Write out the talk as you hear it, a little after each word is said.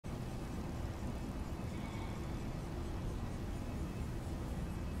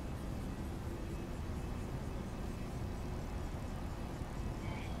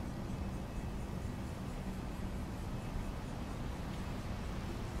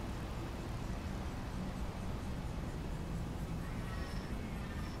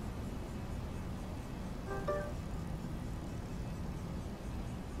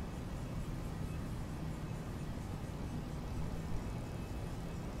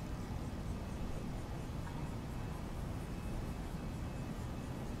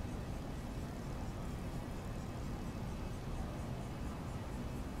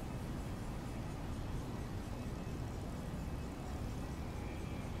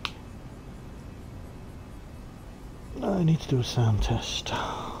I need to do a sound test.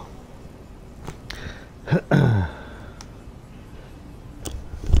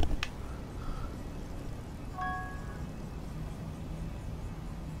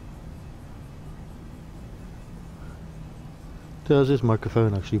 Does this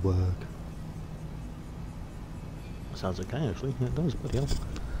microphone actually work? Sounds okay actually, yeah, it does, bloody hell.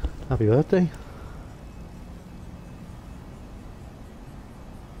 Happy birthday.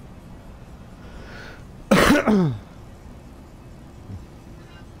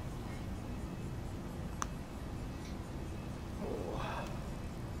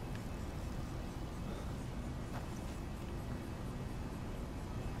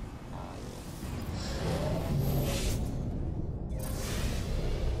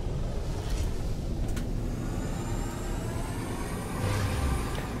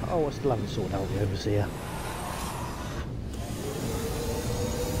 Oh, I still haven't sorted out the overseer.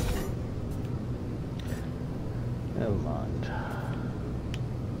 Never mind.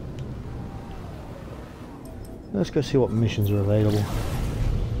 Let's go see what missions are available.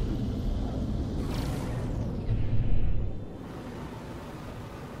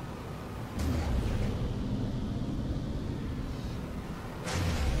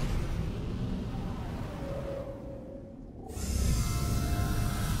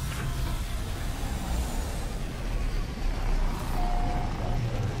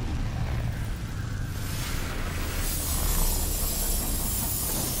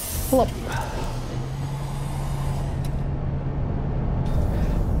 Pull up.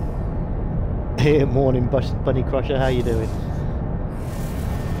 Hey, morning, Bunny Crusher. How you doing?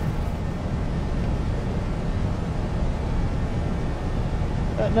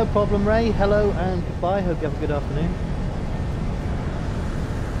 No problem, Ray. Hello and goodbye. Hope you have a good afternoon.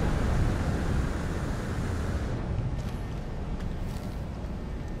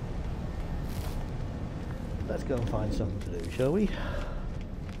 Let's go and find something to do, shall we?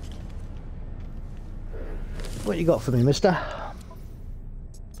 What you got for me, mister?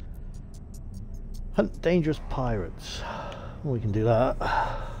 Hunt dangerous pirates. Well, we can do that.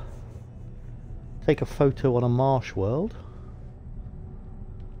 Take a photo on a marsh world.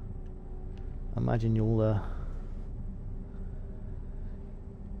 Imagine you'll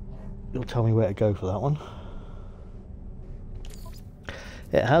tell me where to go for that one.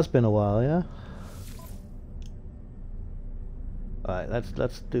 It has been a while, yeah. Alright,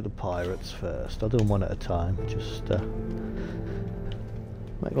 let's do the pirates first. I'll do them one at a time, just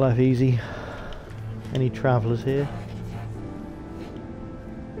make life easy. Any travellers here?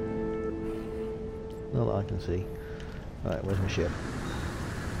 Not that I can see. Alright, where's my ship?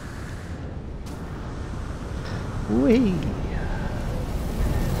 Whee!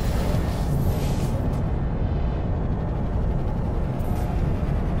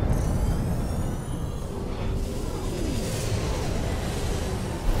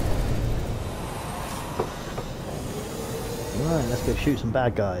 Right, let's go shoot some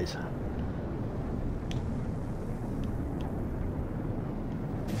bad guys.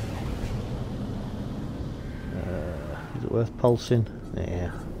 Is it worth pulsing?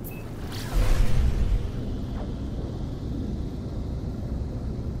 Yeah.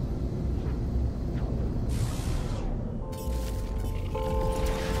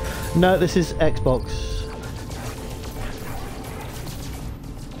 No, this is Xbox.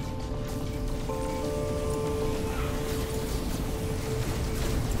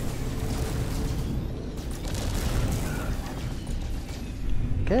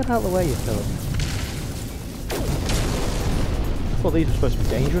 Get out of the way, you Philip. I thought these were supposed to be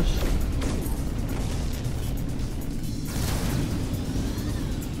dangerous.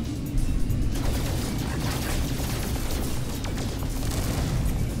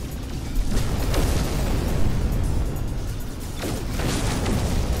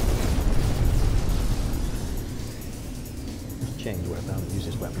 Let's change weapon. I haven't used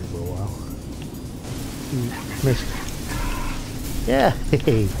this weapon for a while. Missed. Yeah,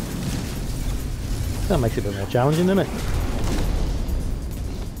 that makes it a bit more challenging, doesn't it?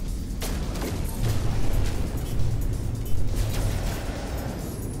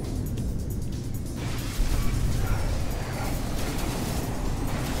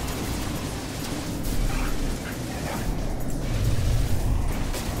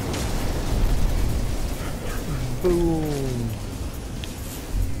 Boom!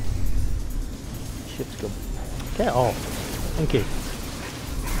 Ship's gone. Get off! Thank you.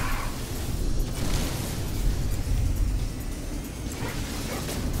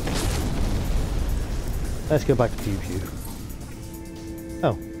 Let's go back to Pew Pew.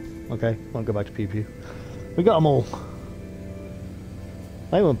 Oh, okay. Won't go back to Pew Pew. We got them all.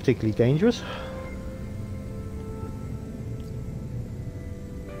 They weren't particularly dangerous.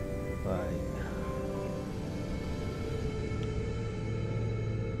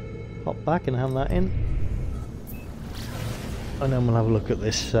 back and hand that in. And then we'll have a look at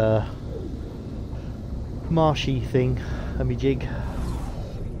this marshy thing and me jig.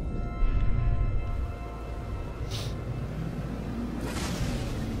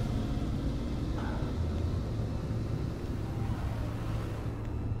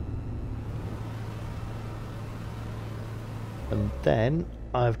 And then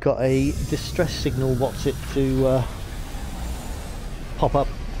I've got a distress signal, what's it, to pop up.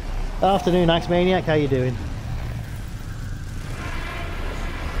 Afternoon, Axe Maniac, how you doing?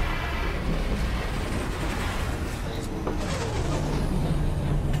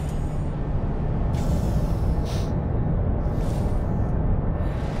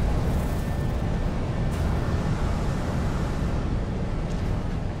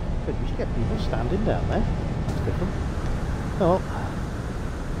 Good, we should get people standing down there. That's different. Oh.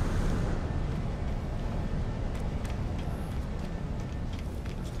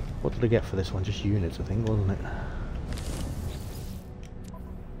 What did I get for this one? Just units, I think, wasn't it?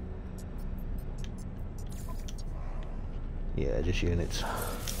 Yeah, just units.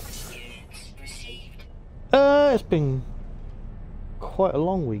 It's been quite a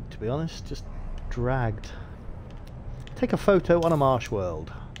long week, to be honest. Just dragged. Take a photo on a marsh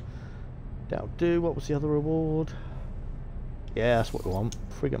world. That'll do. What was the other reward? Yeah, that's what we want.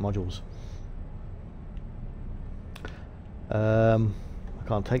 Frigate modules. I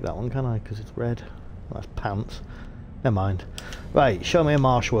can't take that one, can I? Because it's red. Well, that's pants. Never mind. Right, show me a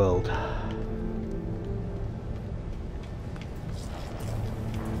marsh world.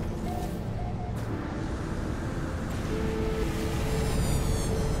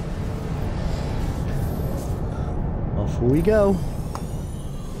 Off we go.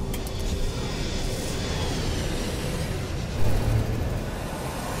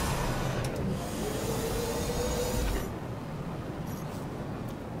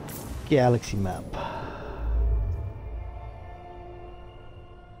 Galaxy map.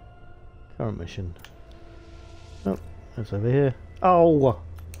 Current mission. Oh, that's over here. Oh!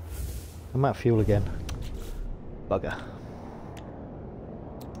 I'm at fuel again. Bugger.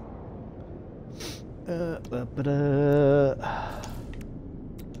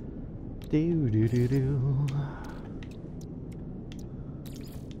 Do do do do.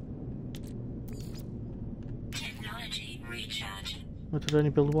 Technology recharge. I did only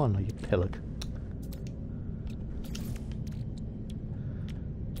build one, you pillock.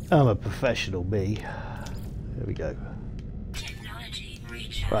 I'm a professional, me. There we go. Technology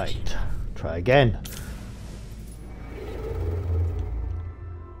recharge. Right, try again.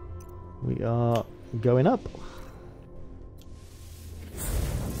 We are going up.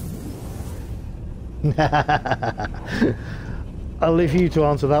 I'll leave you to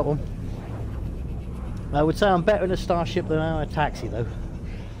answer that one. I would say I'm better in a starship than I am in a taxi, though.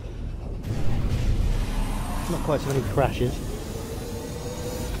 Not quite so many crashes.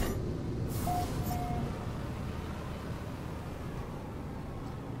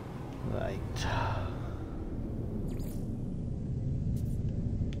 Right.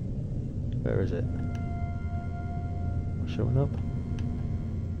 Where is it? Not showing up.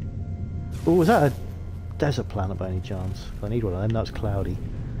 Oh, was that a desert planet by any chance? I need one of them. That's cloudy.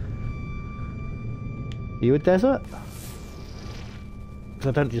 Are you a desert? Because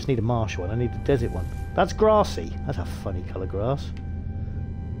I don't just need a marsh one, I need a desert one. That's grassy. That's a funny colour grass.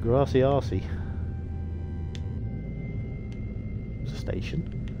 Grassy arsey. It's a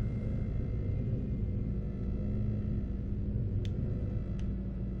station.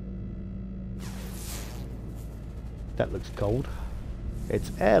 That looks cold.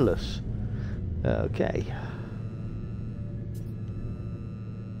 It's airless. Okay.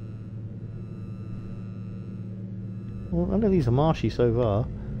 Well, none of these are marshy so far.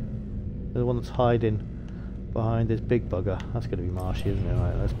 The one that's hiding behind this big bugger. That's going to be marshy, isn't it?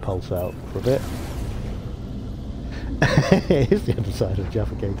 Right, let's pulse out for a bit. It's the other side of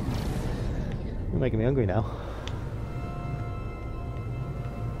Jaffa Cake. You're making me hungry now.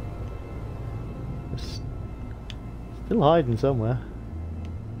 It's still hiding somewhere.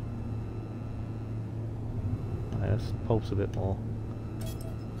 Right, let's pulse a bit more.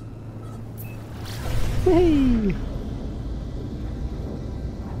 Whee!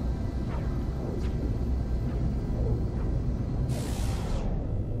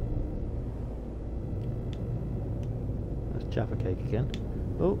 Jaffa Cake again.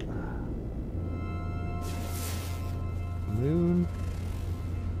 Oh. Moon.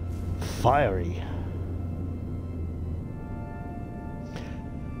 Fiery.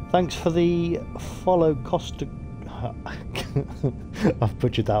 Thanks for the follow Costa. I've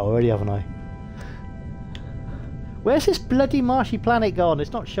butchered that already, haven't I? Where's this bloody marshy planet gone?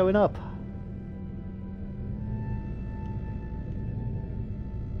 It's not showing up.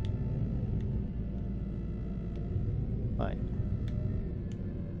 Right.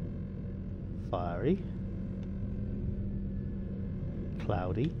 Fiery.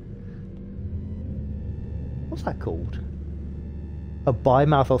 Cloudy. What's that called? A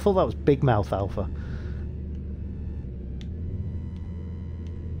bimouth. I thought that was big mouth alpha.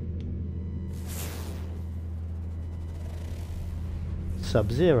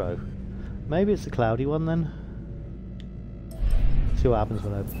 Sub-Zero. Maybe it's the cloudy one then. See what happens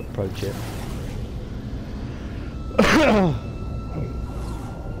when I approach it.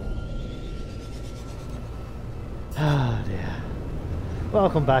 Oh dear.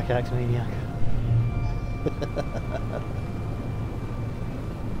 Welcome back, Axemaniac.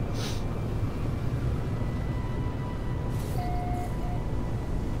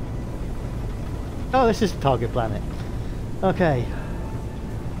 Oh, this is the target planet. Okay.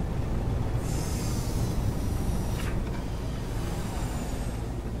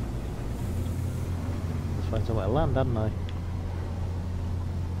 Let's find somewhere to land, hadn't I?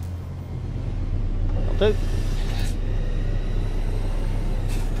 That'll do.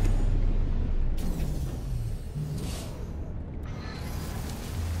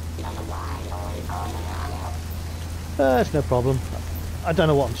 It's no problem. I don't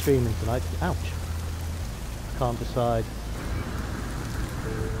know what I'm streaming tonight. Ouch. Can't decide.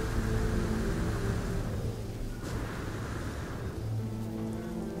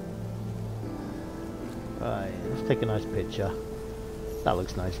 Right, let's take a nice picture. That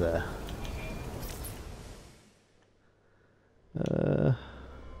looks nice there.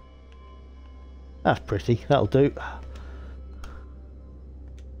 That's pretty. That'll do.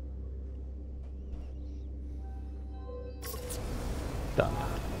 Done.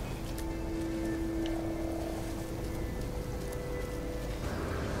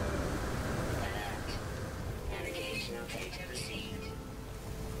 Navigational data received.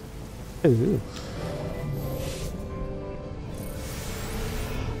 Ooh.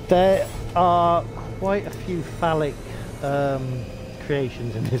 There are quite a few phallic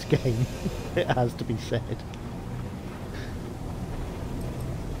creations in this game, it has to be said.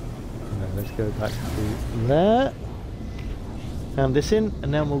 Now let's go back to there. Hand this in,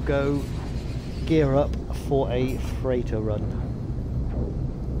 and then we'll go gear up for a freighter run.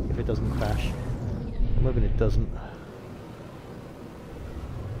 If it doesn't crash. I'm hoping it doesn't.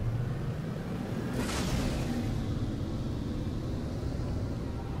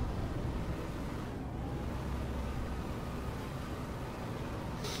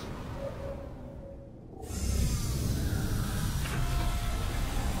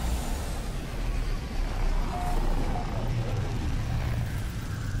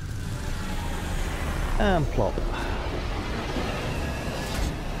 And plop.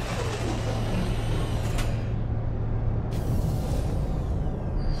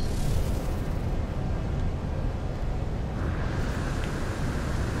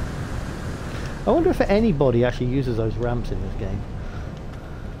 I wonder if anybody actually uses those ramps in this game.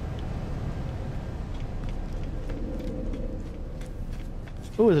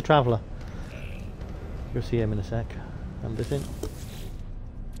 Oh, there's a traveller. You'll see him in a sec. Hand this in.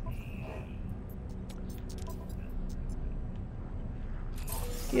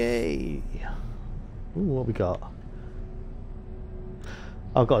 Yay! Ooh, what we got?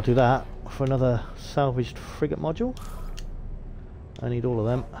 I've got to do that for another salvaged frigate module. I need all of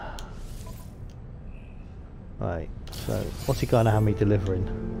them. Right, so what's he going to have me delivering?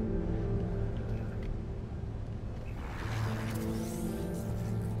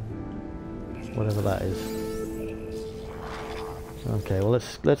 Whatever that is. Okay, well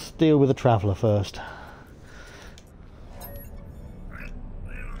let's deal with the traveller first.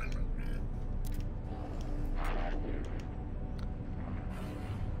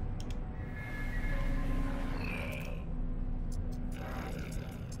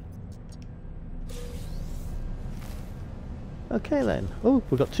 Okay then. Oh,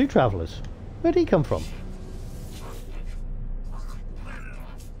 we've got two travellers. Where did he come from?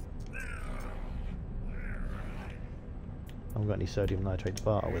 I haven't got any sodium nitrate to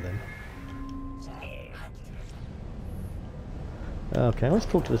barter with him. Okay, let's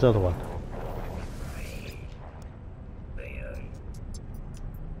talk to this other one.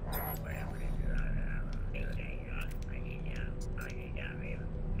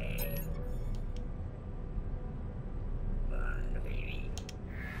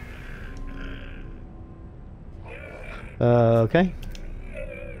 Okay.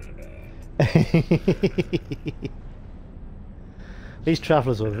 These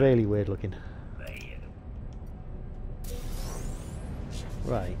travellers were really weird looking.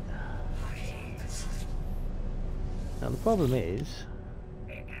 Right. Now the problem is...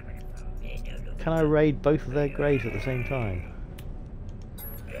 can I raid both of their graves at the same time?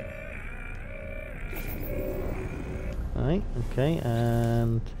 Right, okay,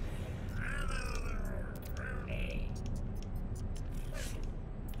 and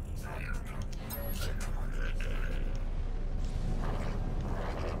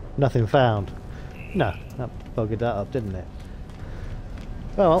nothing found. No, that buggered that up, didn't it?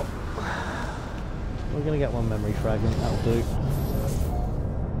 Well, we're gonna get one memory fragment, that'll do.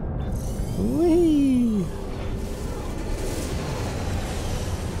 Whee!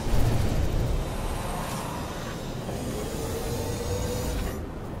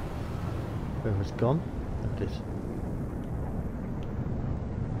 Where it's gone? There it is.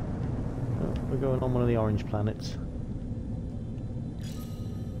 Oh, we're going on one of the orange planets.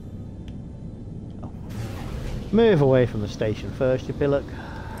 Oh. Move away from the station first, you pillock.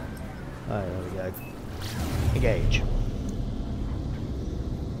 Oh, there we go. Engage.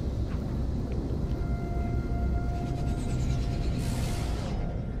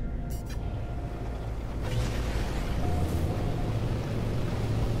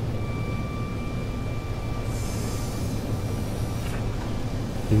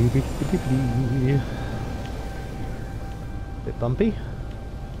 Bit bumpy. You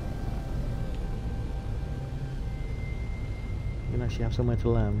can actually have somewhere to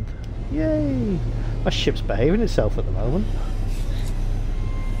land. Yay! My ship's behaving itself at the moment.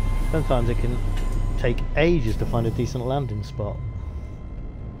 Sometimes it can take ages to find a decent landing spot.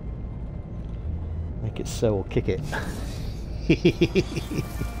 Make it so or kick it.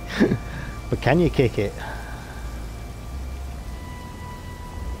 But can you kick it?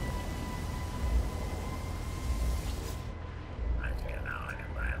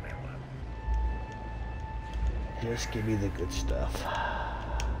 Just give me the good stuff.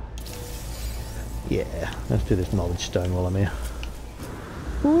 Yeah, let's do this knowledge stone while I'm here.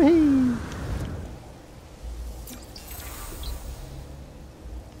 Whee!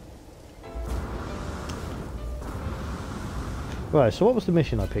 Right, so what was the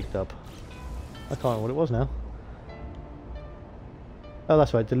mission I picked up? I can't remember what it was now. Oh,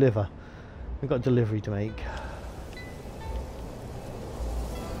 that's right, deliver. We've got a delivery to make.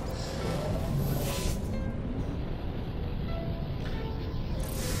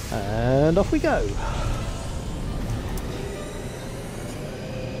 And off we go.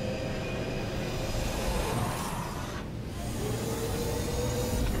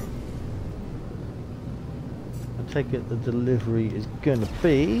 I take it the delivery is going to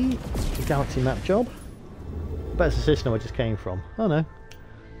be the galaxy map job. But it's the system I just came from. Oh no.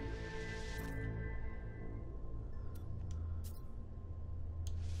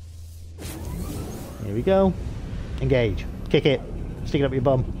 Here we go. Engage. Kick it. Stick it up your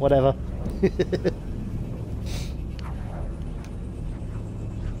bum. Whatever.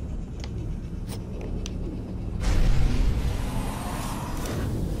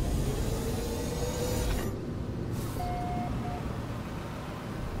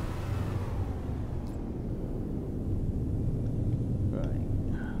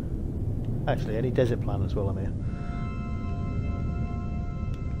 Actually, any desert planets while I'm here.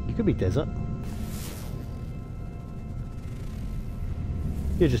 You could be desert.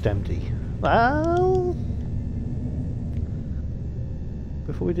 You're just empty. Well,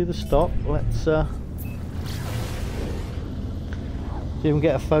 before we do the stop, let's see if we can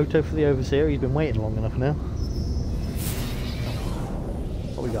get a photo for the overseer. He's been waiting long enough now.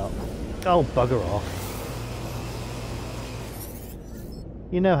 What we got? Oh, bugger off.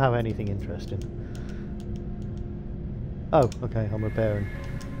 You know how anything interesting. Oh, okay, I'm repairing.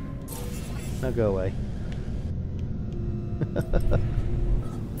 Now go away.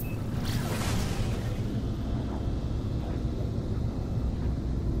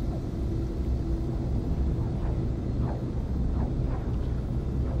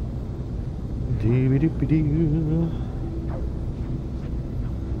 Doo-doo-doo-doo.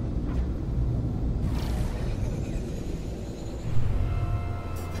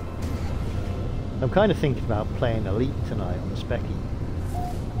 I'm kind of thinking about playing Elite tonight on the Specky,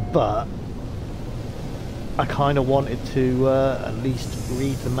 but I kind of wanted to at least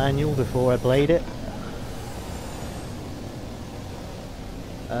read the manual before I played it.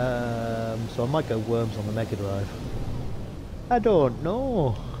 So I might go Worms on the Mega Drive. I don't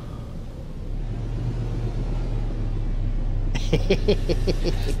know.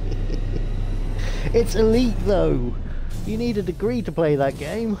 It's Elite though. You need a degree to play that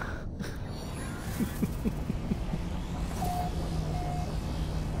game.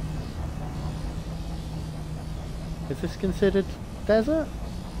 Is this considered desert?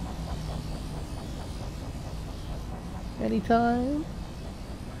 Anytime?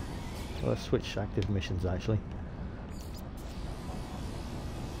 Let's switch active missions actually.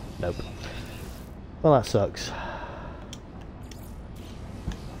 Nope. Well, that sucks.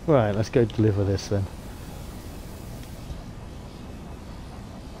 Right, let's go deliver this then.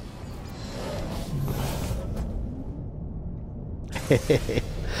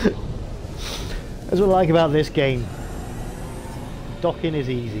 That's what I like about this game. Docking is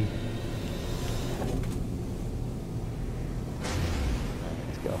easy.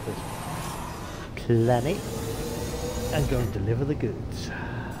 Let's get off this planet and go and deliver the goods.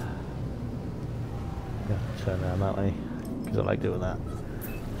 I'm going to turn around that way because I like doing that.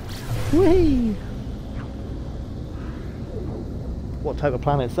 Whee! What type of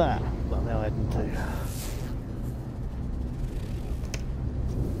planet's that? Well, now heading to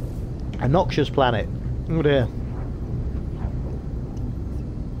a noxious planet. Oh dear.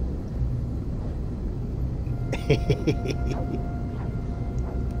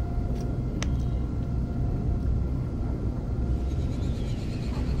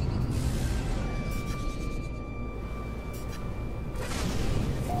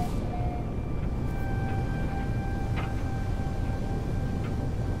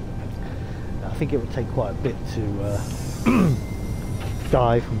 I think it would take quite a bit to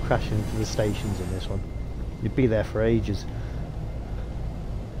die from crashing into the stations in this one. You'd be there for ages.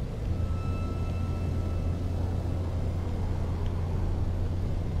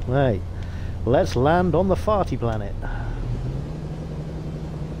 Right, let's land on the farty planet.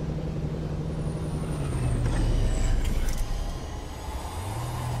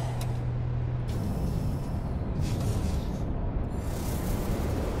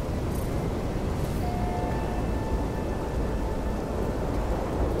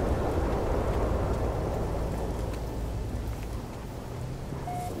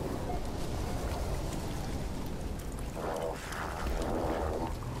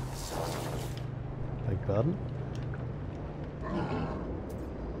 Pardon?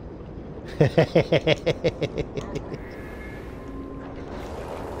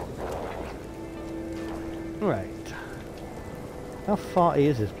 Right. How farty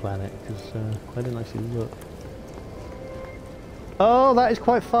is this planet? Because I didn't actually look. Oh, that is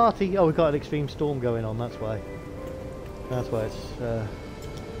quite farty. Oh, we've got an extreme storm going on. That's why. That's why it's.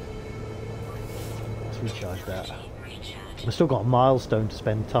 Let's recharge that. I've still got a milestone to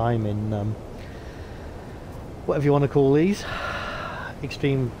spend time in. Whatever you want to call these,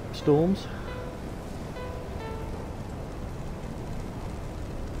 extreme storms.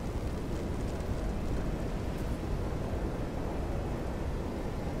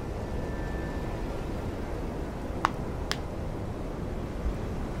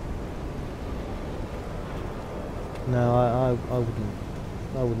 No,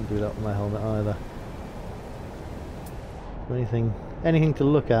 I wouldn't do that with my helmet either. Anything to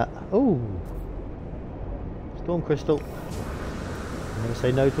look at? Oh. Storm crystal. I'm going to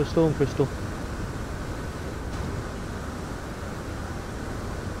say no to a storm crystal.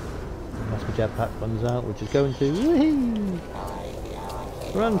 Unless my jetpack runs out, which is going to. Whee!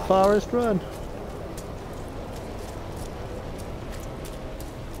 Run, Forest, run!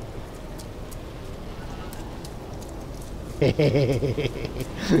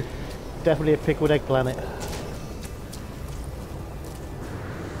 Definitely a pickled egg planet.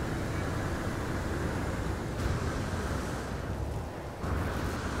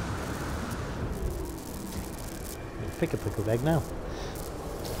 Pick a pickled egg now.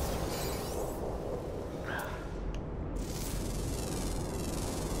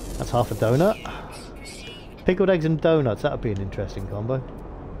 That's half a donut. Pickled eggs and donuts, that would be an interesting combo.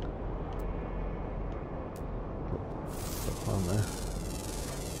 Put one there.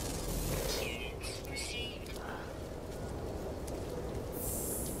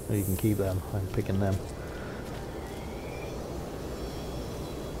 Oh, you can keep them, I'm picking them.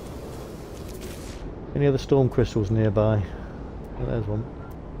 Any other storm crystals nearby? Oh, there's one.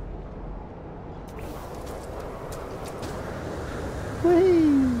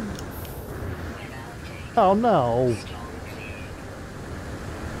 Whee! Oh no!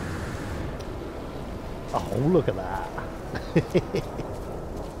 Oh, look at that!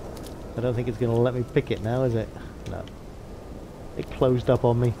 I don't think it's going to let me pick it now, is it? No. It closed up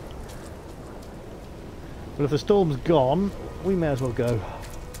on me. But if the storm's gone, we may as well go.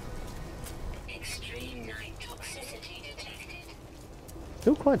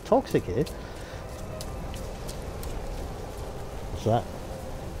 Still quite toxic here. What's that?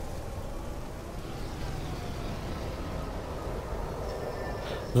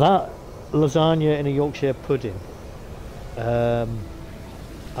 That lasagna in a Yorkshire pudding. I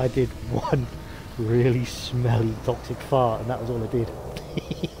did one really smelly toxic fart and that was all I did.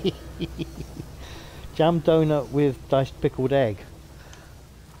 Jam donut with diced pickled egg.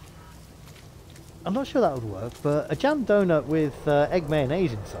 I'm not sure that would work, but a jam donut with egg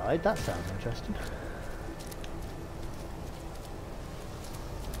mayonnaise inside, that sounds interesting.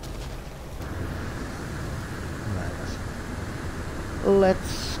 Right,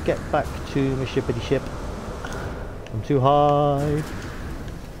 let's get back to my shippity ship. I'm too high.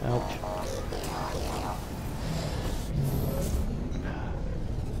 Ouch.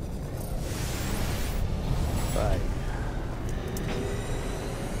 Right.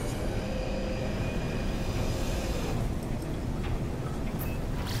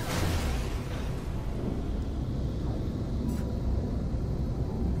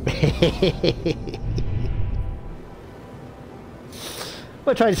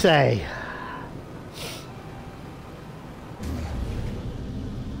 What am I trying to say?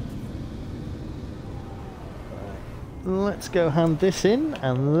 Let's go hand this in,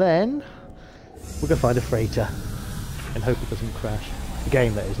 and then we'll go find a freighter and hope it doesn't crash. The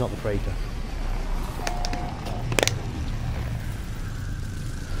game, that is, not the freighter.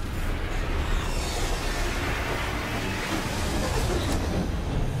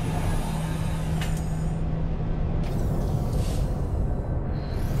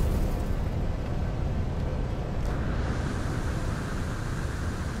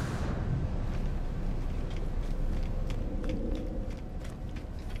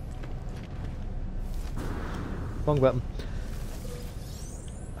 Wrong button.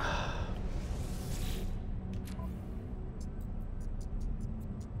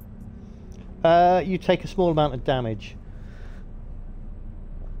 You take a small amount of damage.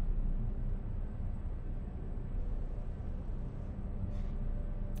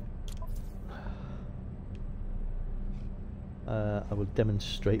 I will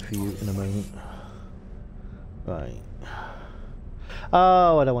demonstrate for you in a moment. Right.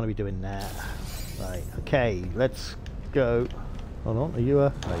 Oh, I don't want to be doing that. Right, okay, let's go. Hold on, are you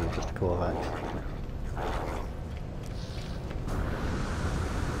a... Oh, you're just a Korvax.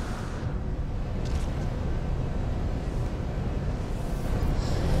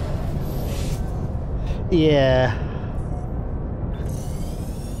 Yeah.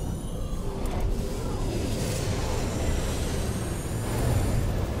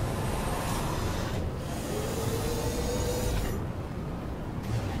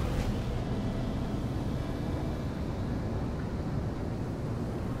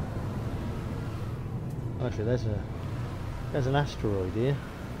 Actually, there's an asteroid here.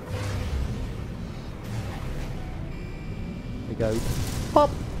 There we go. Pop!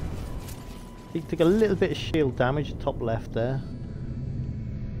 He took a little bit of shield damage, top left there.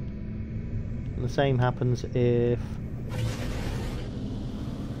 And the same happens if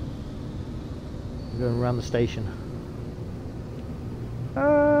we're going around the station.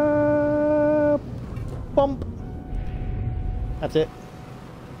 Bump! That's it.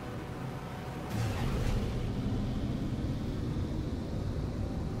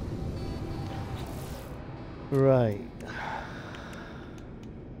 Right.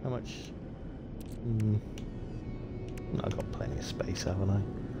 How much? I've got plenty of space, haven't I?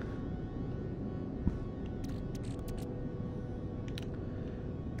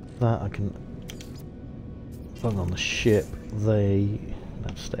 That I can run on the ship. They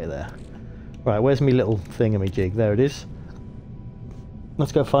have to stay there. Right, where's my little thingamajig? There it is.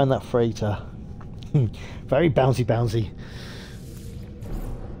 Let's go find that freighter. Very bouncy, bouncy.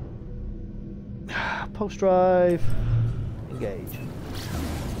 Pulse drive. Engage.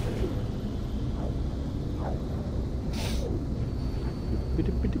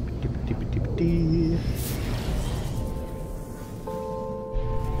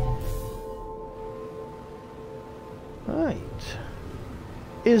 Right.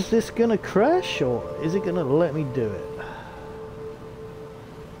 Is this gonna crash or is it gonna let me do it?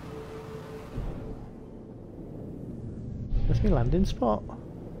 That's my landing spot.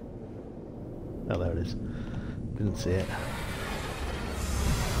 Oh, there it is. Didn't see it.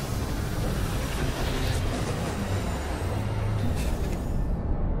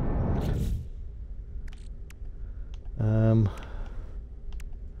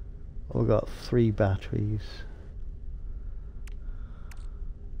 We've got 3 batteries.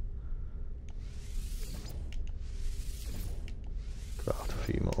 Craft a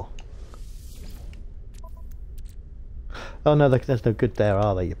few more. Oh no, there's no good there,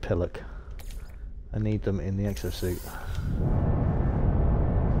 are they, you pillock? I need them in the exosuit.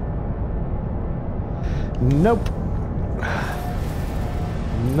 Nope.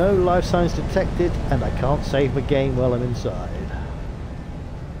 No life signs detected, and I can't save the game while I'm inside.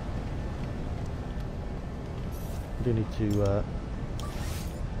 I do need to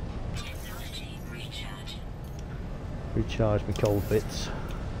Recharge my cold bits.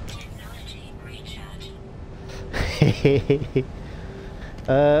 Technology recharge.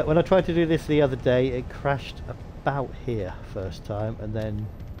 When I tried to do this the other day, it crashed about here first time, and then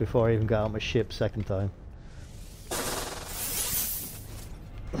before I even got out my ship second time.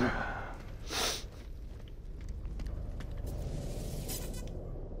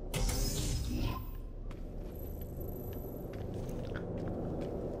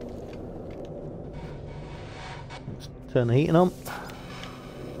 Let's turn the heating on.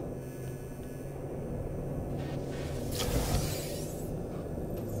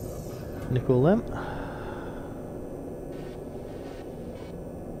 Nickel them.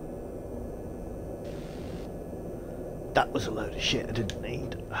 That was a load of shit I didn't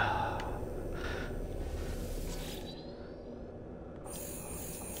need.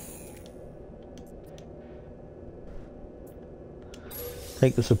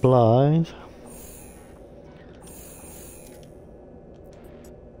 Take the supplies.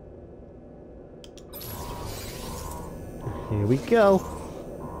 Here we go.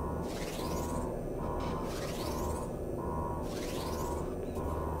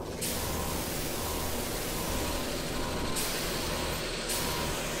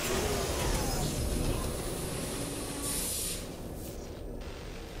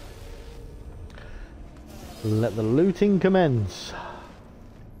 Let the looting commence.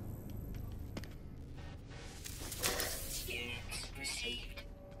 Units received.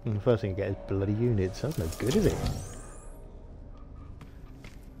 And the first thing you get is bloody units. That's no good, is it?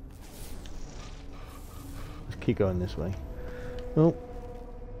 Let's keep going this way. Oh,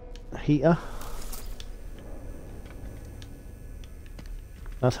 heater.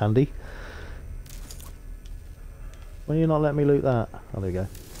 That's handy. Why are you not letting me loot that? Oh, there we go.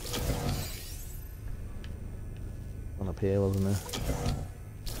 One up here, wasn't there?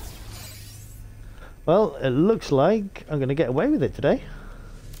 Well, it looks like I'm going to get away with it today.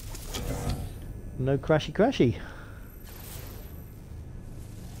 No crashy crashy.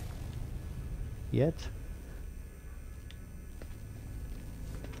 Yet.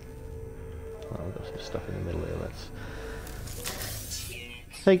 Oh, I've got some stuff in the middle here. Let's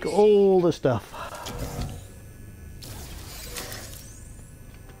take all the stuff.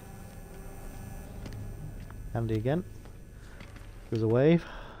 Handy again. There's a wave.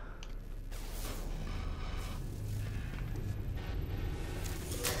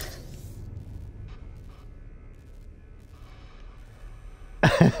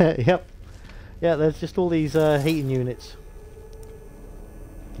 Yep. Yeah, there's just all these heating units.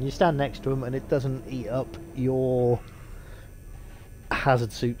 And you stand next to them and it doesn't eat up your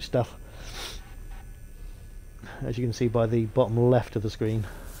hazard suit stuff. As you can see by the bottom left of the screen,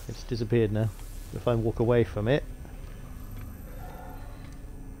 it's disappeared now. If I walk away from it,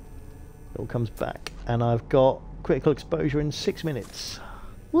 it all comes back, and I've got critical exposure in 6 minutes.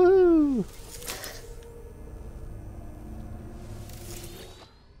 Woo!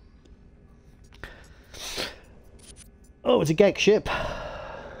 Oh, it's a Gek ship.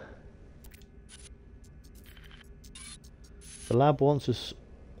 The lab wants us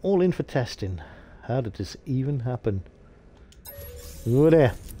all in for testing. How did this even happen? Oh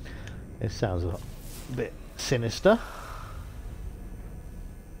dear. This sounds a bit sinister.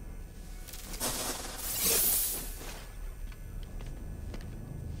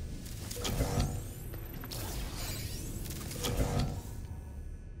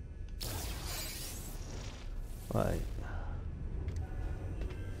 Right.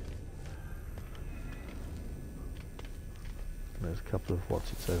 There's a couple of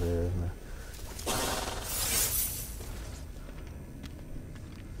what's it's over there, isn't there?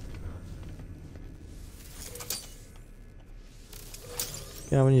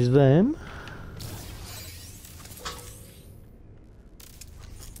 Go and use them.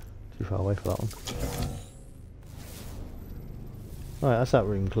 Too far away for that one. Right, that's that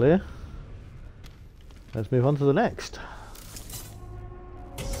room clear. Let's move on to the next.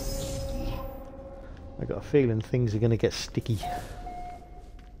 I got a feeling things are going to get sticky.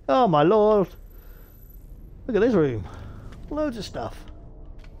 Oh my lord! Look at this room. Loads of stuff.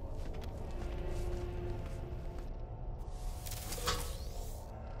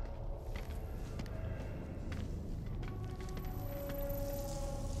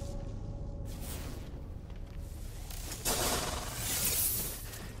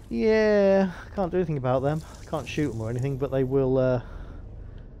 Yeah, can't do anything about them. Can't shoot them or anything, but they will.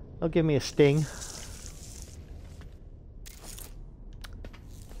 They'll give me a sting.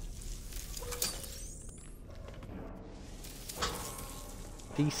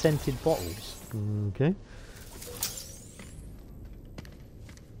 Descented bottles. Okay.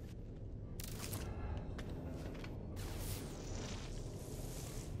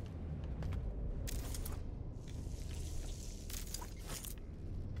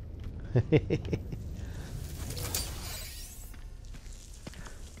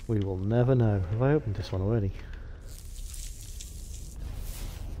 We will never know. Have I opened this one already?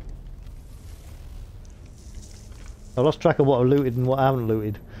 I lost track of what I've looted and what I haven't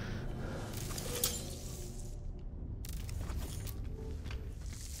looted.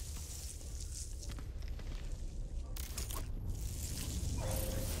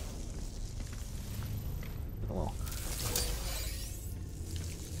 Oh well.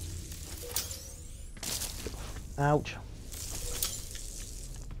 Ouch.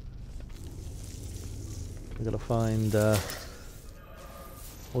 I've got to find... oh,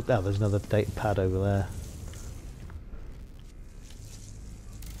 there's another data pad over there.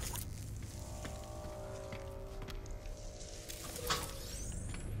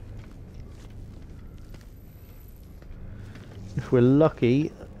 If we're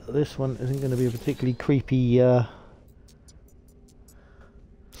lucky, this one isn't going to be a particularly creepy... I'll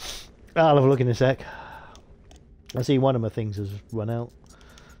have a look in a sec. I see one of my things has run out.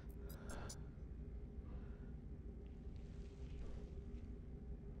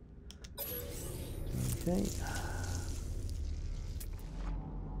 Okay.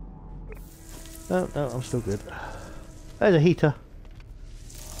 No, no, I'm still good. There's a heater.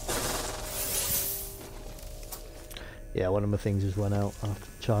 Yeah, one of my things has run out. I'll have to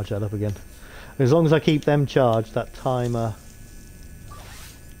charge that up again. As long as I keep them charged, that timer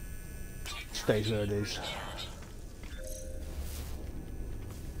stays where it is.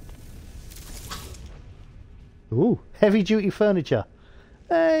 Ooh, heavy duty furniture.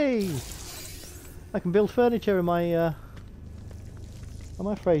 Hey! I can build furniture in my on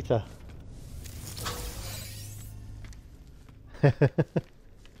my freighter.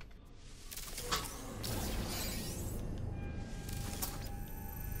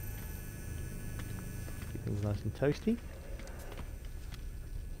 Things nice and toasty.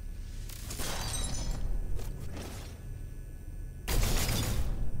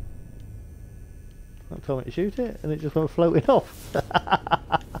 That told me to shoot it, and it just went floating off.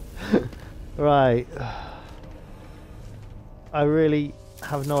 Right. I really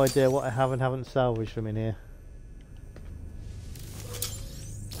have no idea what I have and haven't salvaged from in here.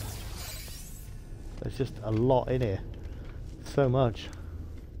 There's just a lot in here. So much.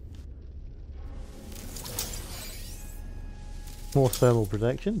 More thermal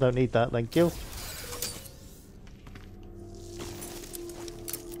protection. Don't need that, thank you.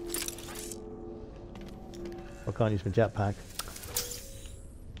 I can't use my jetpack.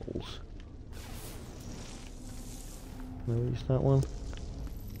 Balls. No, use that one.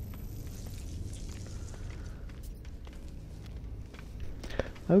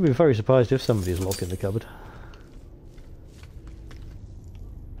 I would be very surprised if somebody's locked in the cupboard.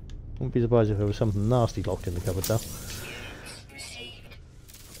 Wouldn't be surprised if there was something nasty locked in the cupboard though.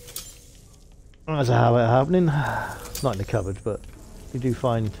 That's a habit happening. Not in the cupboard, but you do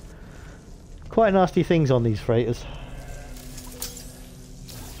find quite nasty things on these freighters.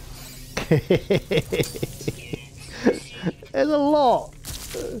 There's a lot.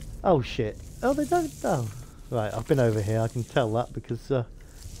 Oh shit. Oh, they don't. Oh, right. I've been over here. I can tell that because the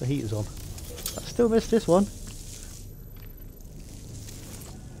heater's on. I still missed this one.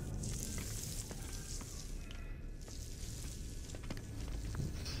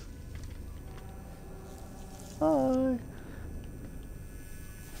 Hi.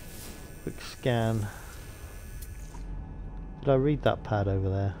 Quick scan. Did I read that pad over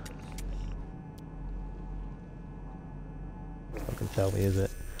there? I can tell me, is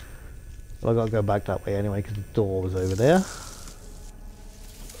it? Well, I've got to go back that way anyway because the door was over there.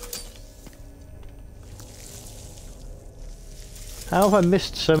 How have I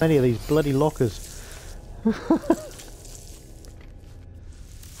missed so many of these bloody lockers?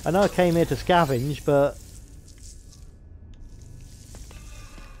 I know I came here to scavenge, but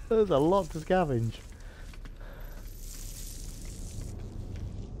there's a lot to scavenge.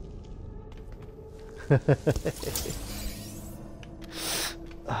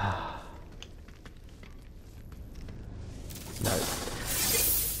 No.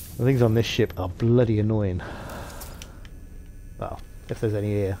 The things on this ship are bloody annoying. Well, if there's any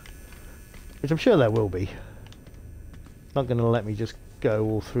here. Which I'm sure there will be. Not going to let me just go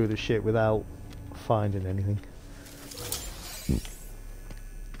all through the ship without finding anything.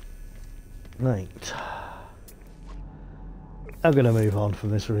 Right. I'm going to move on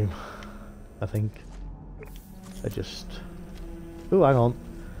from this room, I think. I just... Oh, hang on.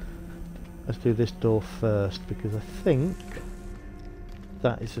 Let's do this door first, because I think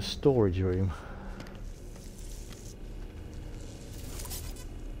that is a storage room.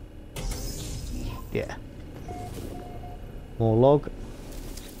 Yeah. More log.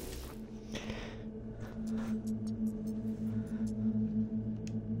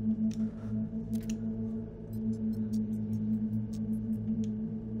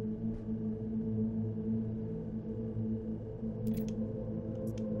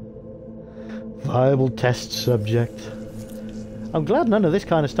 viable test subject. I'm glad none of this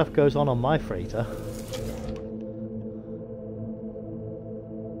kind of stuff goes on my freighter.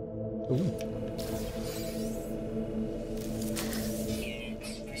 Ooh.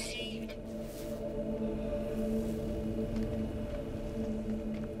 Units received.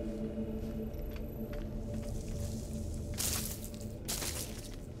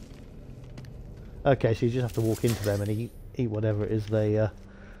 Okay, so you just have to walk into them and eat whatever it is they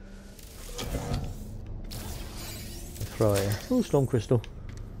throw at you. Oh, storm crystal.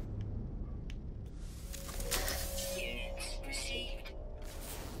 Units received.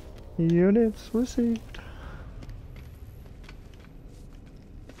 Units received.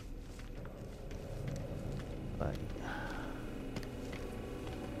 Right.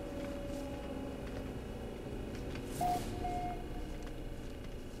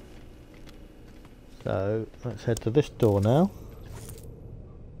 So let's head to this door now.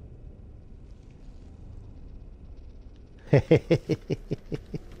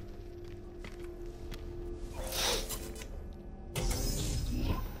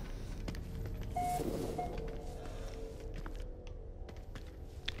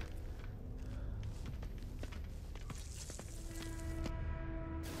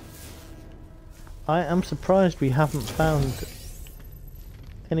 I am surprised we haven't found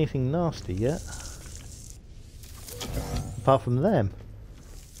anything nasty yet. Apart from them.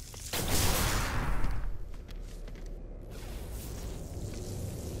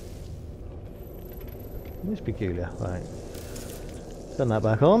 It's peculiar. Right. Turn that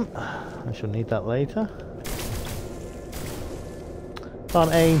back on. I shall need that later.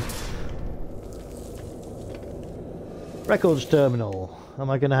 Can't aim. Records terminal. Am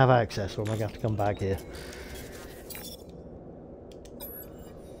I going to have access or am I going to have to come back here?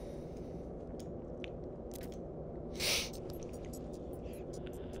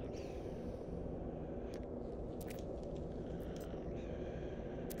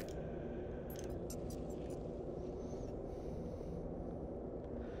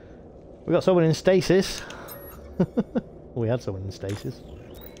 We got someone in stasis. We had someone in stasis.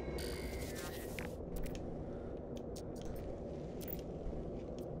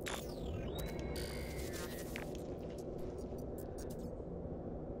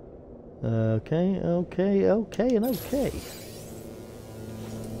 Okay, and okay.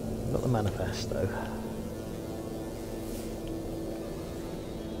 Got the manifesto.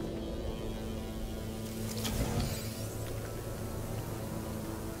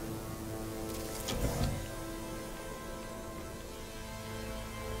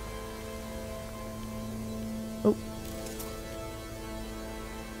 Oh.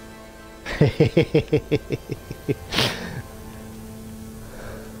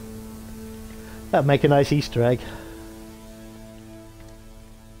 That'd make a nice Easter egg.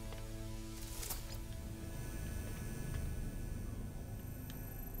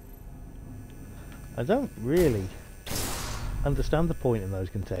 I don't really understand the point in those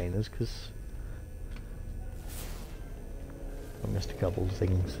containers because I missed a couple of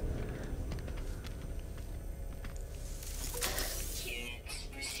things. Units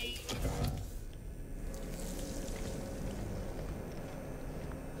received.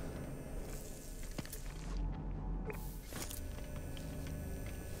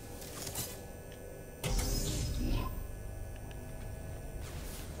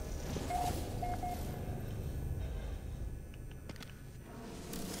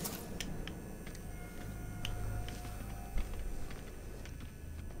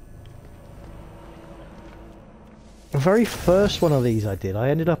 The very first one of these I did, I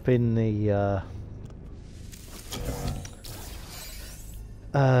ended up in the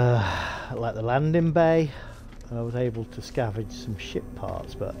like the landing bay, and I was able to scavenge some ship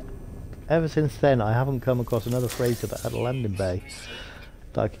parts, but ever since then I haven't come across another freighter that had a landing bay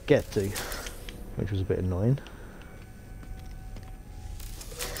that I could get to, which was a bit annoying.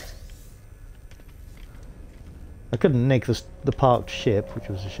 I couldn't nick the parked ship, which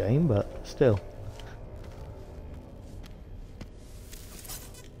was a shame, but still.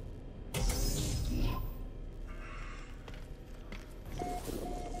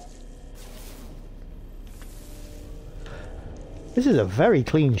 This is a very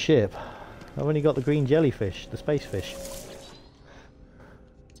clean ship. I've only got the green jellyfish, the space fish.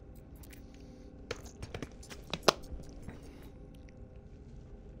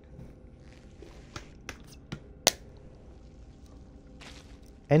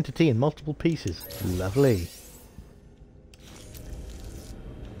 Entity in multiple pieces. Lovely.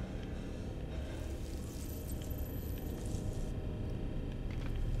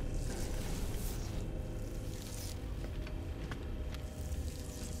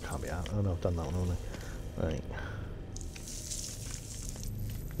 Yeah, oh no, I've done that one, haven't I? Right.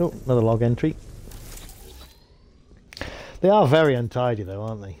 Oh, another log entry. They are very untidy though,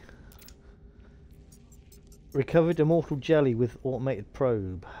 aren't they? Recovered immortal jelly with automated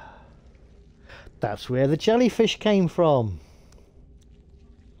probe. That's where the jellyfish came from.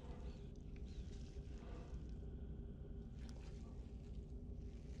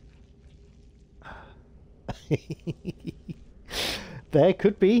 There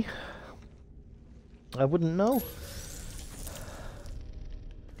could be. I wouldn't know.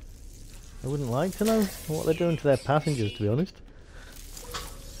 I wouldn't like to know what they're doing to their passengers, to be honest.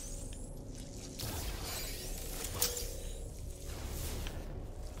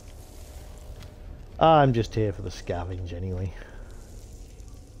 I'm just here for the scavenge anyway.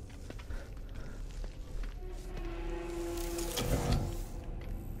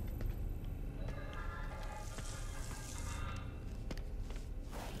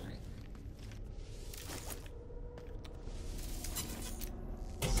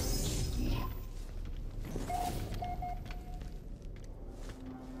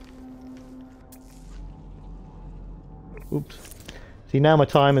 Oops. See, now my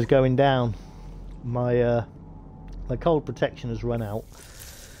time is going down. My cold protection has run out.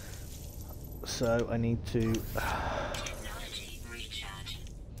 So I need to Technology recharge.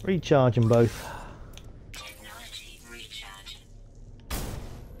 recharge them both. Technology recharge.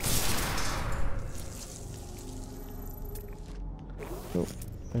 Oh,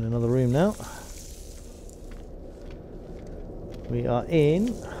 in another room now. We are in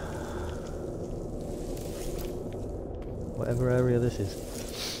whatever area this is.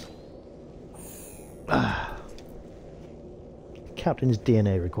 Captain's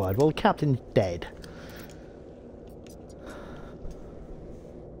DNA required. Well, the captain's dead.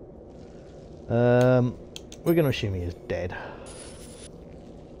 We're going to assume he is dead.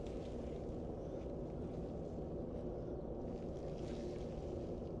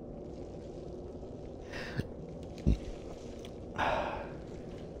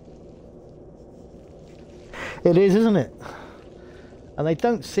 It is, isn't it? And they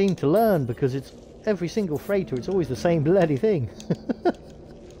don't seem to learn because it's every single freighter, it's always the same bloody thing.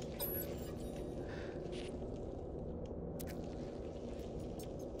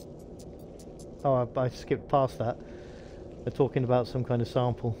 Oh, I skipped past that. They're talking about some kind of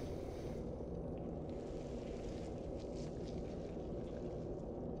sample.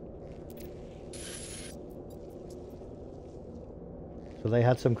 So they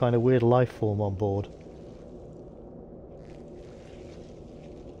had some kind of weird life form on board.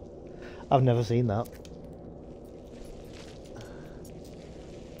 I've never seen that.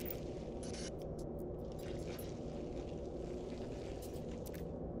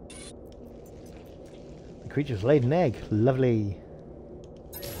 The creature's laid an egg. Lovely.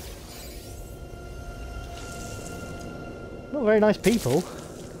 Not very nice people.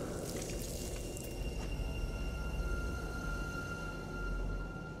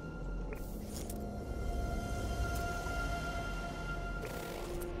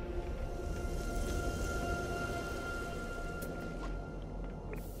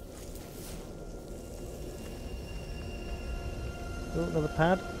 Oh, another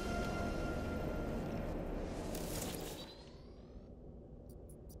pad.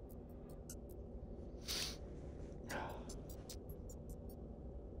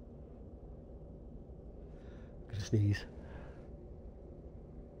 Gonna sneeze.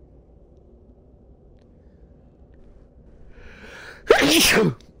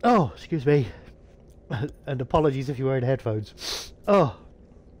 Oh, excuse me. And apologies if you're wearing headphones. Oh.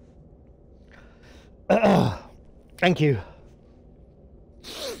 Thank you.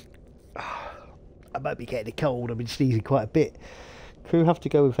 I might be getting a cold. I've been sneezing quite a bit. Crew have to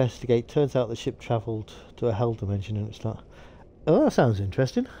go investigate. Turns out the ship travelled to a hell dimension and it's not. Oh, that sounds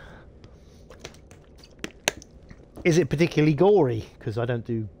interesting. Is it particularly gory? Because I don't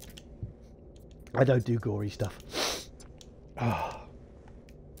do gory stuff. Oh.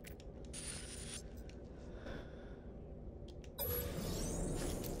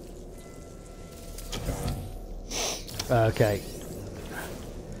 Okay.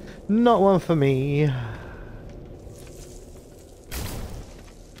 Not one for me.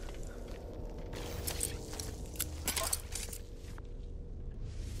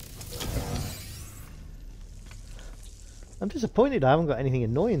 I'm disappointed I haven't got anything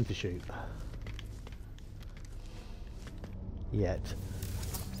annoying to shoot. Yet.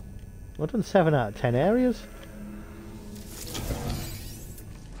 I've done 7 out of 10 areas.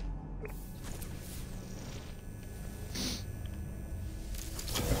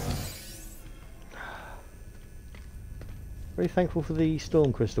 Very thankful for the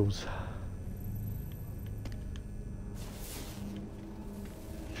storm crystals.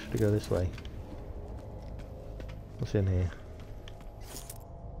 Should I go this way? What's in here?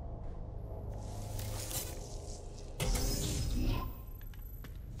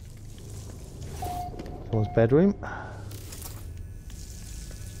 Someone's bedroom.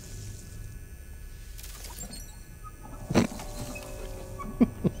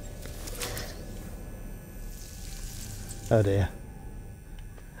 Oh dear.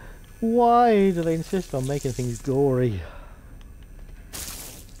 Why do they insist on making things gory?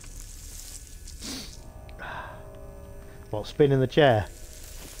 What, spin in the chair?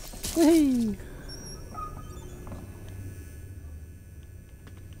 Whee!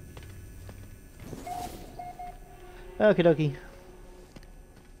 Okie dokie.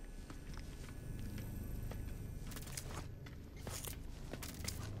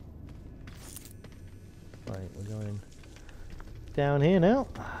 Right, we're going down here now.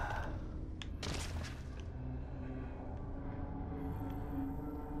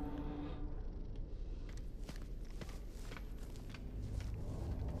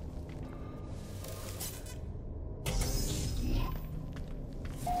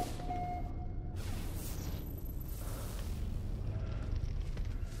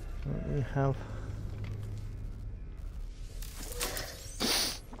 We have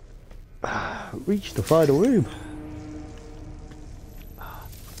reached the final room.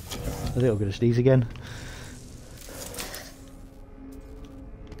 I think I'm going to sneeze again.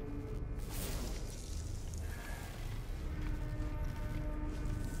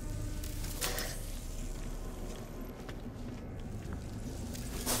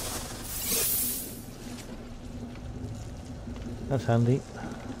 That's handy.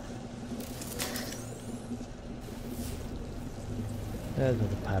 There's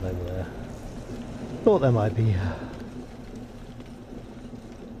another pad over there. Thought there might be.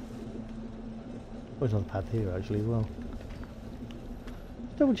 There's another pad here actually as well.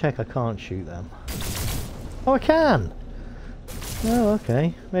 Double check I can't shoot them. Oh, I can! Oh,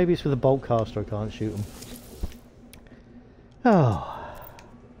 okay. Maybe it's with a bolt caster I can't shoot them. Oh.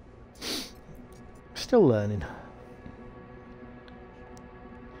 Still learning.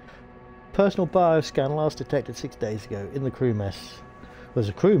 Personal bioscan last detected 6 days ago in the crew mess. There's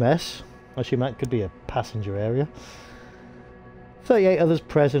a crew mess. I assume that could be a passenger area. 38 others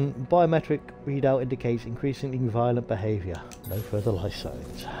present. Biometric readout indicates increasingly violent behaviour. No further life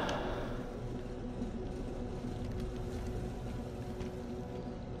signs.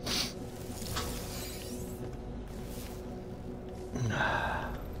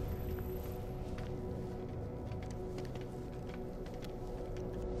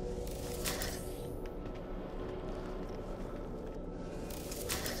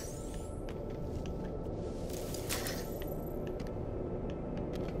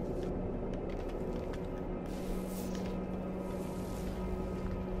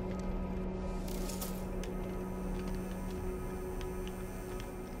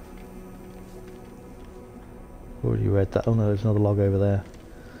 Already read that. Oh no, there's another log over there.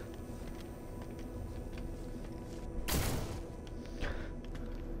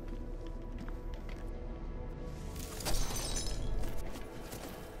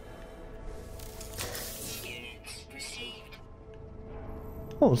 Units received.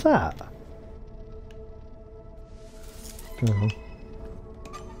 What was that? Oh.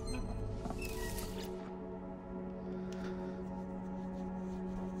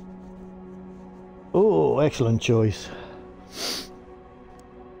 Oh, excellent choice.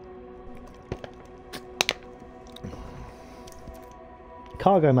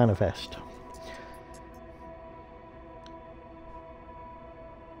 Cargo manifest.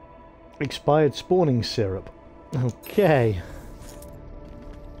 Expired spawning syrup. Okay.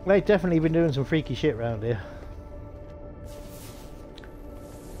 They've definitely been doing some freaky shit around here.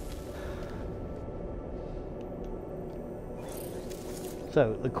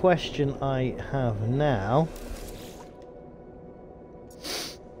 So, the question I have now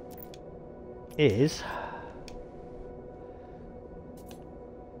is,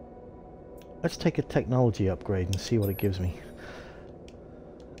 let's take a technology upgrade and see what it gives me.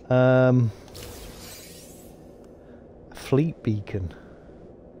 Fleet beacon.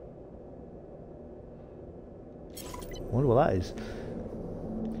 I wonder what that is.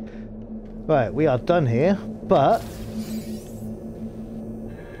 Right, we are done here, but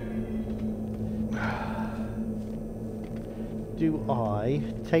do I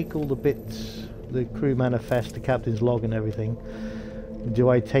take all the bits, the crew manifest, the captain's log and everything, do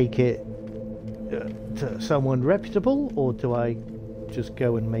I take it to someone reputable, or do I just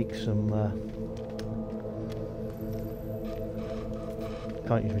go and make some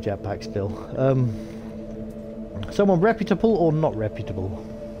can't use my jetpack still. Someone reputable or not reputable?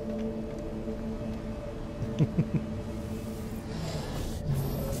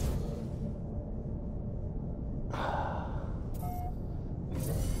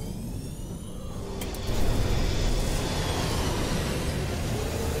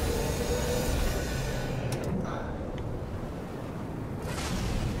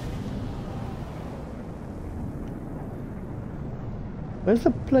 Where's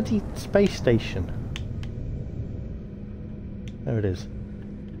the bloody space station? There it is.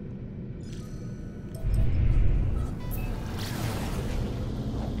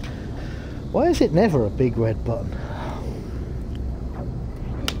 Why is it never a big red button?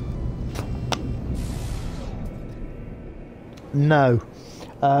 No.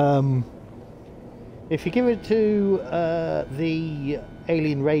 If you give it to the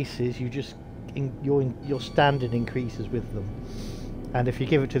alien races, you just your standard increases with them. And if you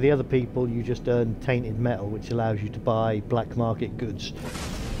give it to the other people, you just earn tainted metal, which allows you to buy black market goods.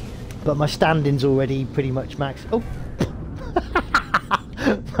 But my standing's already pretty much max. Oh,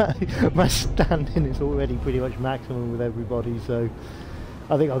 my standing is already pretty much maximum with everybody, so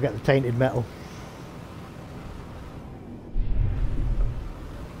I think I'll get the tainted metal.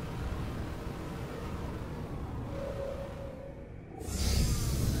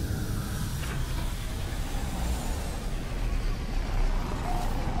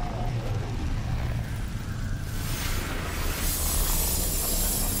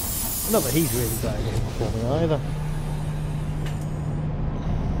 Not that he's really got anything for me either.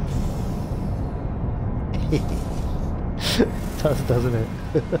 Doesn't it?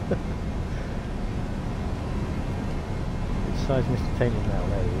 Which size Mr. Tainted now?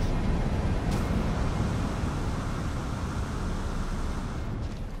 There he is.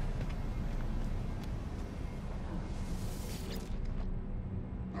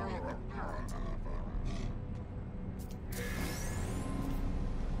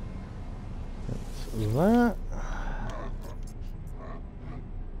 That.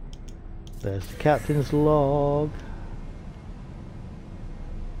 There's the captain's log.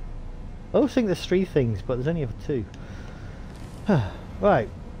 I always think there's 3 things, but there's only ever 2. Right.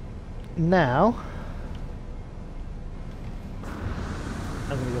 Now I'm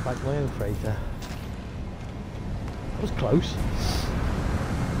going to go back to my own freighter. That was close.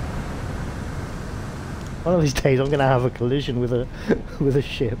 One of these days I'm going to have a collision with a with a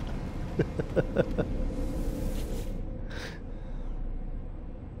ship.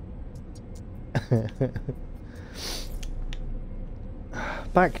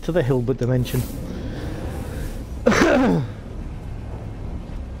 Back to the Hilbert dimension.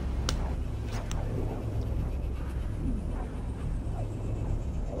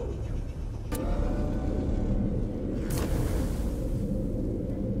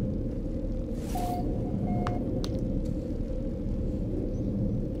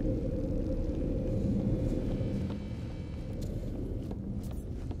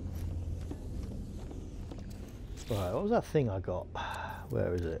 Right, what was that thing I got?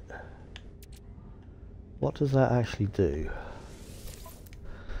 Where is it? What does that actually do?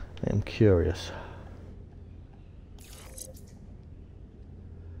 I'm curious.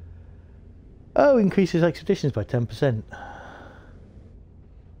 Oh, increases expeditions by 10%.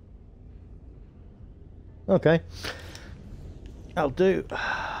 Okay. I'll do.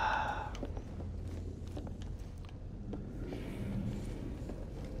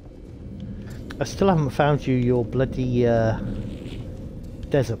 I still haven't found you your bloody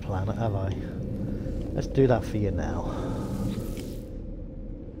desert planet, have I? Let's do that for you now.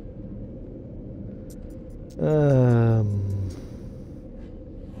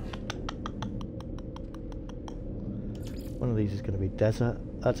 One of these is going to be desert.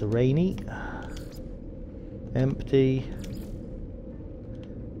 That's a rainy. Empty.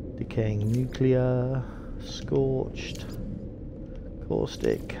 Decaying nuclear. Scorched.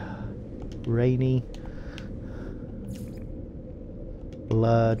 Caustic. Rainy,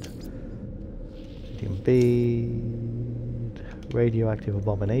 blood, bead, radioactive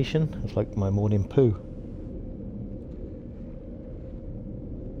abomination. It's like my morning poo.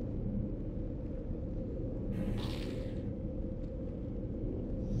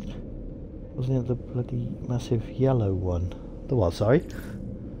 Wasn't it the bloody massive yellow one? The what, sorry?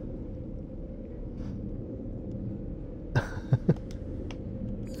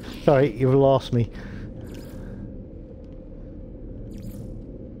 Sorry, you've lost me.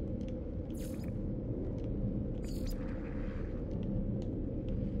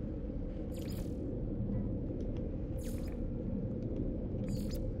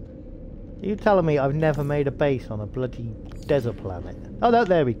 Are you telling me I've never made a base on a bloody desert planet. Oh no,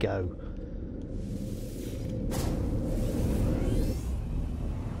 there we go.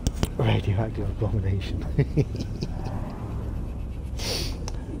 Radioactive abomination.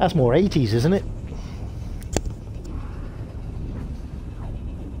 That's more 80s, isn't it?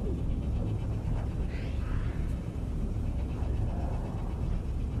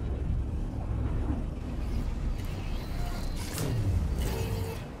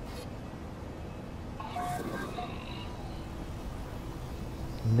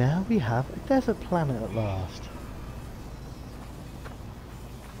 Now we have a desert planet at last.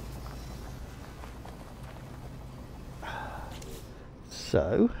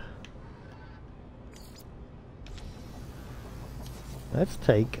 So, let's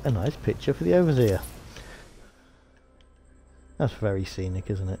take a nice picture for the overseer. That's very scenic,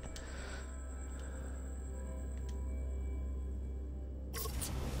 isn't it?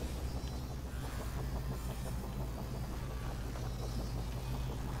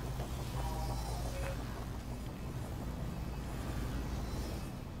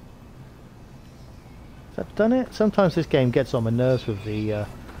 I've done it. Sometimes this game gets on my nerves with the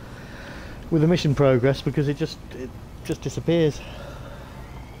mission progress because it just disappears.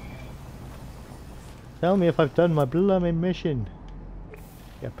 Tell me if I've done my blooming mission.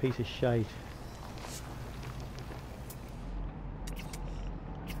 You piece of shite.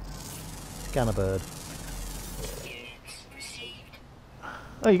 Scan a bird.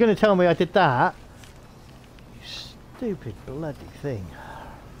 Oh, you're going to tell me I did that? You stupid bloody thing.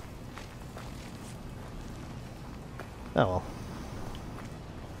 Oh well.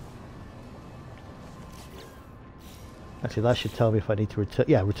 Actually, that should tell me if I need to return.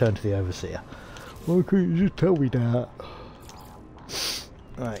 Yeah, return to the overseer. Why couldn't you just tell me that?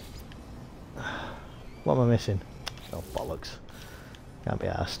 Right. What am I missing? Oh bollocks! Can't be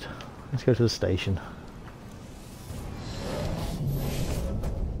asked. Let's go to the station.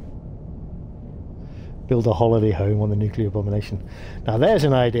 Build a holiday home on the nuclear abomination. Now there's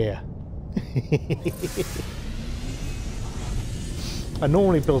an idea. I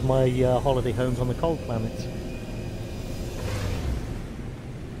normally build my holiday homes on the cold planets.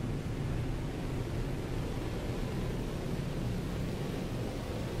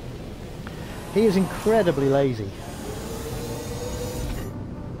 He is incredibly lazy.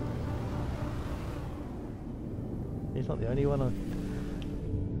 He's not the only one.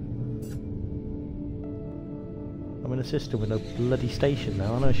 I'm in a system with no bloody station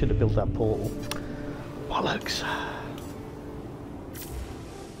now. I know I should have built that portal. Bollocks.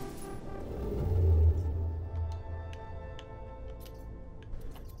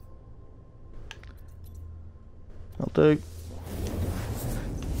 I'll do.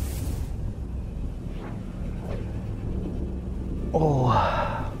 Oh.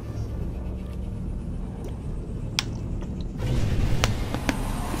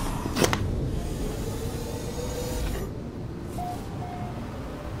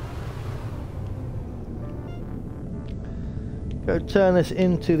 Go turn this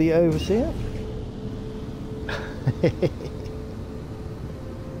into the overseer.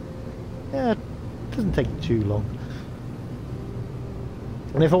 Yeah, it doesn't take too long.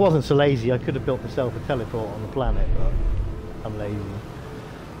 And if I wasn't so lazy, I could have built myself a teleport on the planet, but I'm lazy.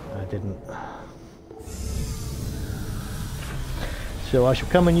 I didn't. So I shall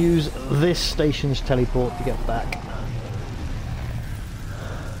come and use this station's teleport to get back.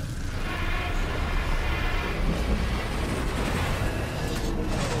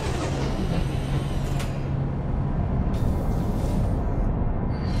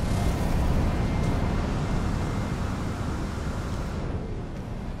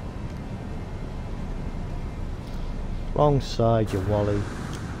 Wrong side, you wally.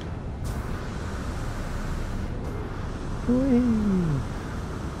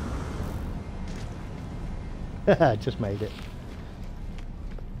 Just made it.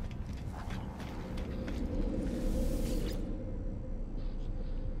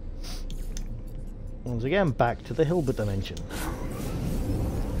 Once again, back to the Hilbert dimension.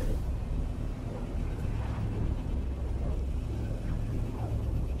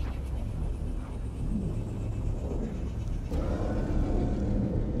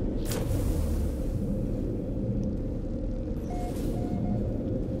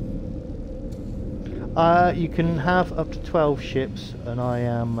 You can have up to 12 ships, and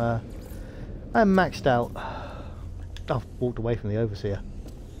I'm maxed out. I've walked away from the overseer.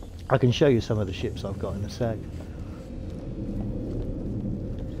 I can show you some of the ships I've got in a sec.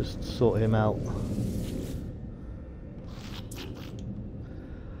 Just sort him out.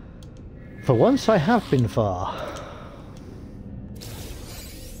 For once I have been far.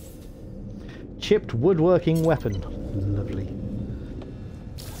 Chipped woodworking weapon. Lovely.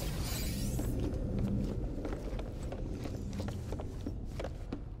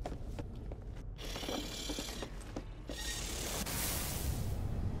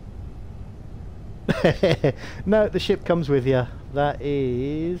 No, the ship comes with you. That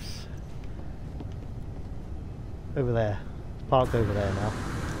is over there. Parked over there now.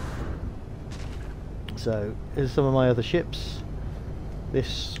 So, here's some of my other ships.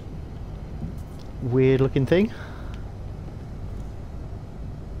 This weird looking thing.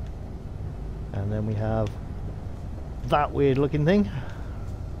 And then we have that weird looking thing.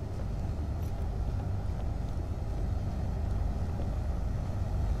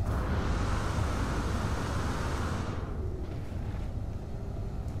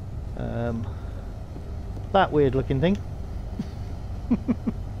 That weird looking thing.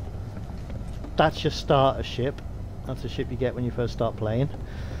 That's your starter ship. That's the ship you get when you first start playing.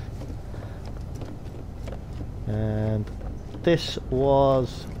 And this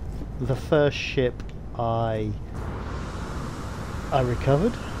was the first ship I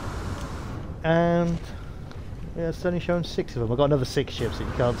recovered. And yeah, it's only shown 6 of them. I've got another 6 ships that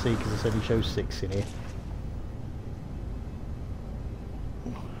you can't see because it only shows 6 in here.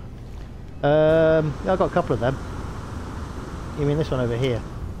 I've got a couple of them. You mean this one over here?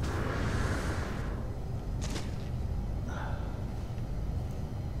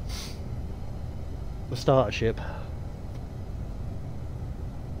 The starter ship.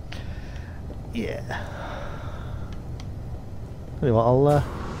 Yeah. Anyway, I've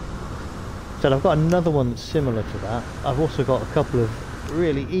got another one that's similar to that. I've also got a couple of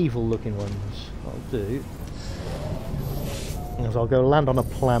really evil looking ones. What I'll do is I'll go land on a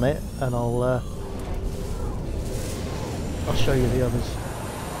planet and I'll show you the others.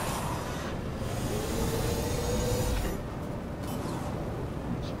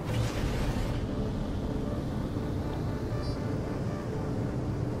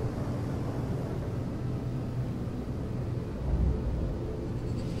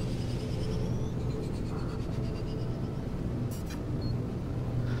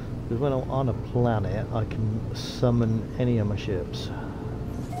 Because when I'm on a planet, I can summon any of my ships.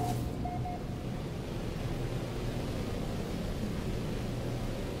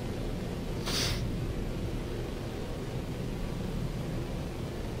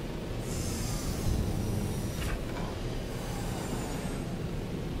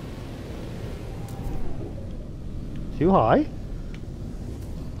 Too high?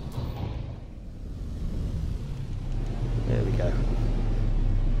 There we go.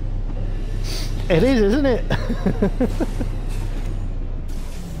 It is, isn't it?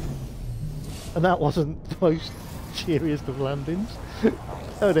 And that wasn't the most cheeriest of landings.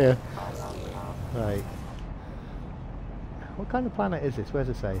 Oh dear. Right. What kind of planet is this? Where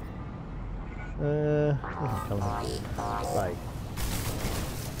does it say? Right.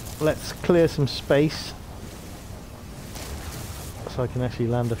 Let's clear some space so I can actually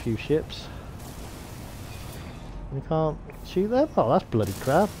land a few ships. You can't shoot them? Oh, that's bloody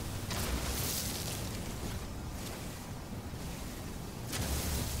crap.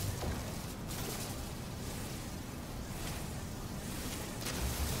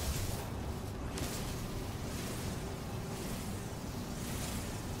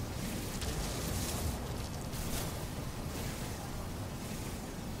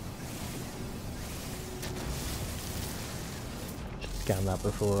 Scan that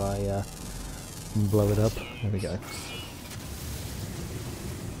before I blow it up. There we go.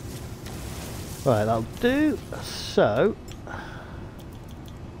 Right, that'll do. So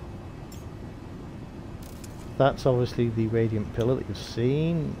that's obviously the radiant pillar that you've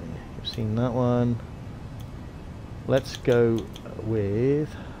seen. You've seen that one. Let's go with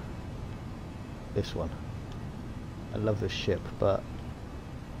this one. I love this ship, but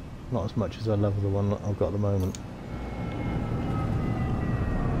not as much as I love the one that I've got at the moment.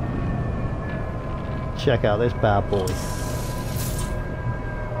 Check out this bad boy.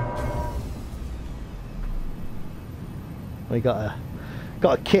 We got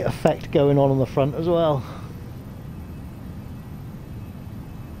a kit effect going on the front as well.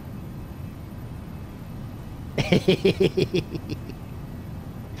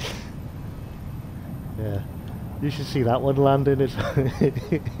 Yeah, you should see that one landing. It's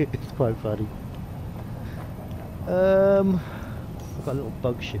it's quite funny. I've got a little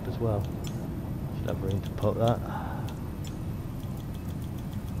bug ship as well. Should have room to put that.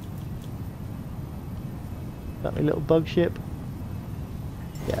 Got my little bug ship.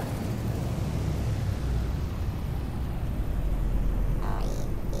 Yeah.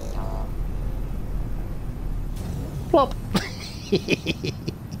 Plop.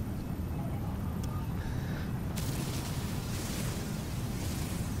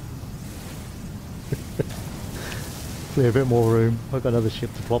 hopefully a bit more room. I've got another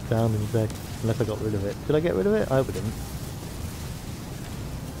ship to plop down in a sec, unless I got rid of it. Did I get rid of it? I hope I didn't.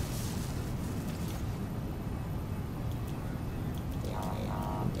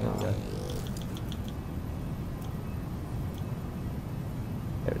 There we go.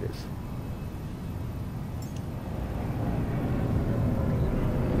 There it is.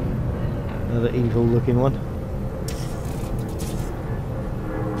 Another evil looking one.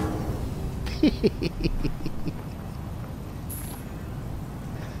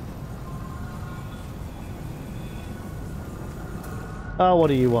 Oh, what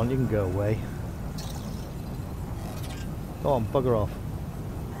do you want? You can go away. Go on, bugger off.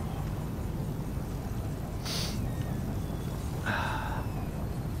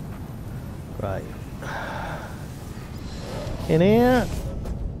 Right. In here.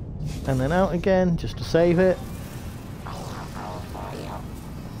 And then out again, just to save it.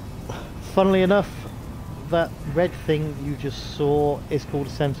 Funnily enough, that red thing you just saw is called a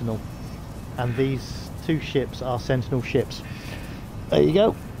Sentinel. And these two ships are Sentinel ships. There you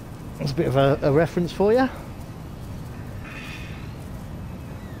go. That's a bit of a reference for you.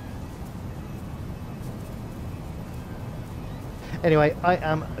 Anyway, I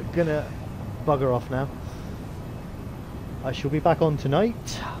am gonna bugger off now. I shall be back on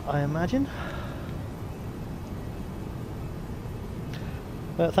tonight, I imagine.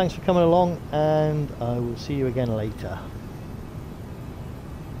 Thanks for coming along, and I will see you again later.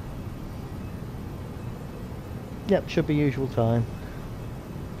 Yep, should be usual time.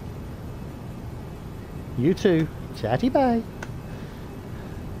 You too. Chatty bye.